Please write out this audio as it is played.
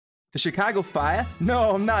The Chicago Fire?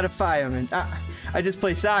 No, I'm not a fireman. I just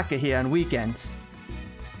play soccer here on weekends.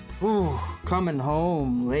 Ooh, coming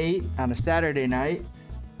home late on a Saturday night.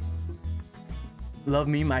 Love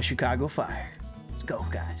me my Chicago Fire. Let's go,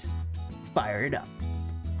 guys. Fire it up.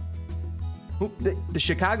 Ooh, the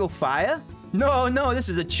Chicago Fire? No, this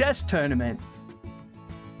is a chess tournament.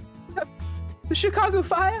 The Chicago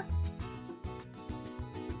Fire?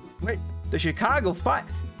 Wait, the Chicago Fire?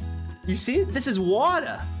 You see it? This is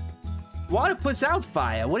water. Water puts out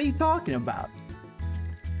fire. What are you talking about?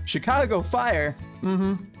 Chicago Fire?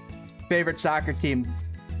 Mm-hmm. Favorite soccer team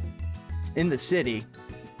in the city.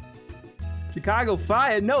 Chicago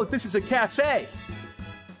Fire? No, this is a cafe.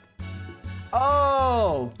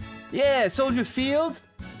 Oh, yeah, Soldier Field?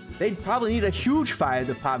 They'd probably need a huge fire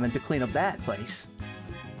department to clean up that place.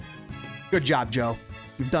 Good job, Joe.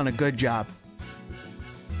 You've done a good job.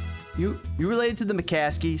 You related to the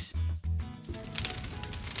McCaskies?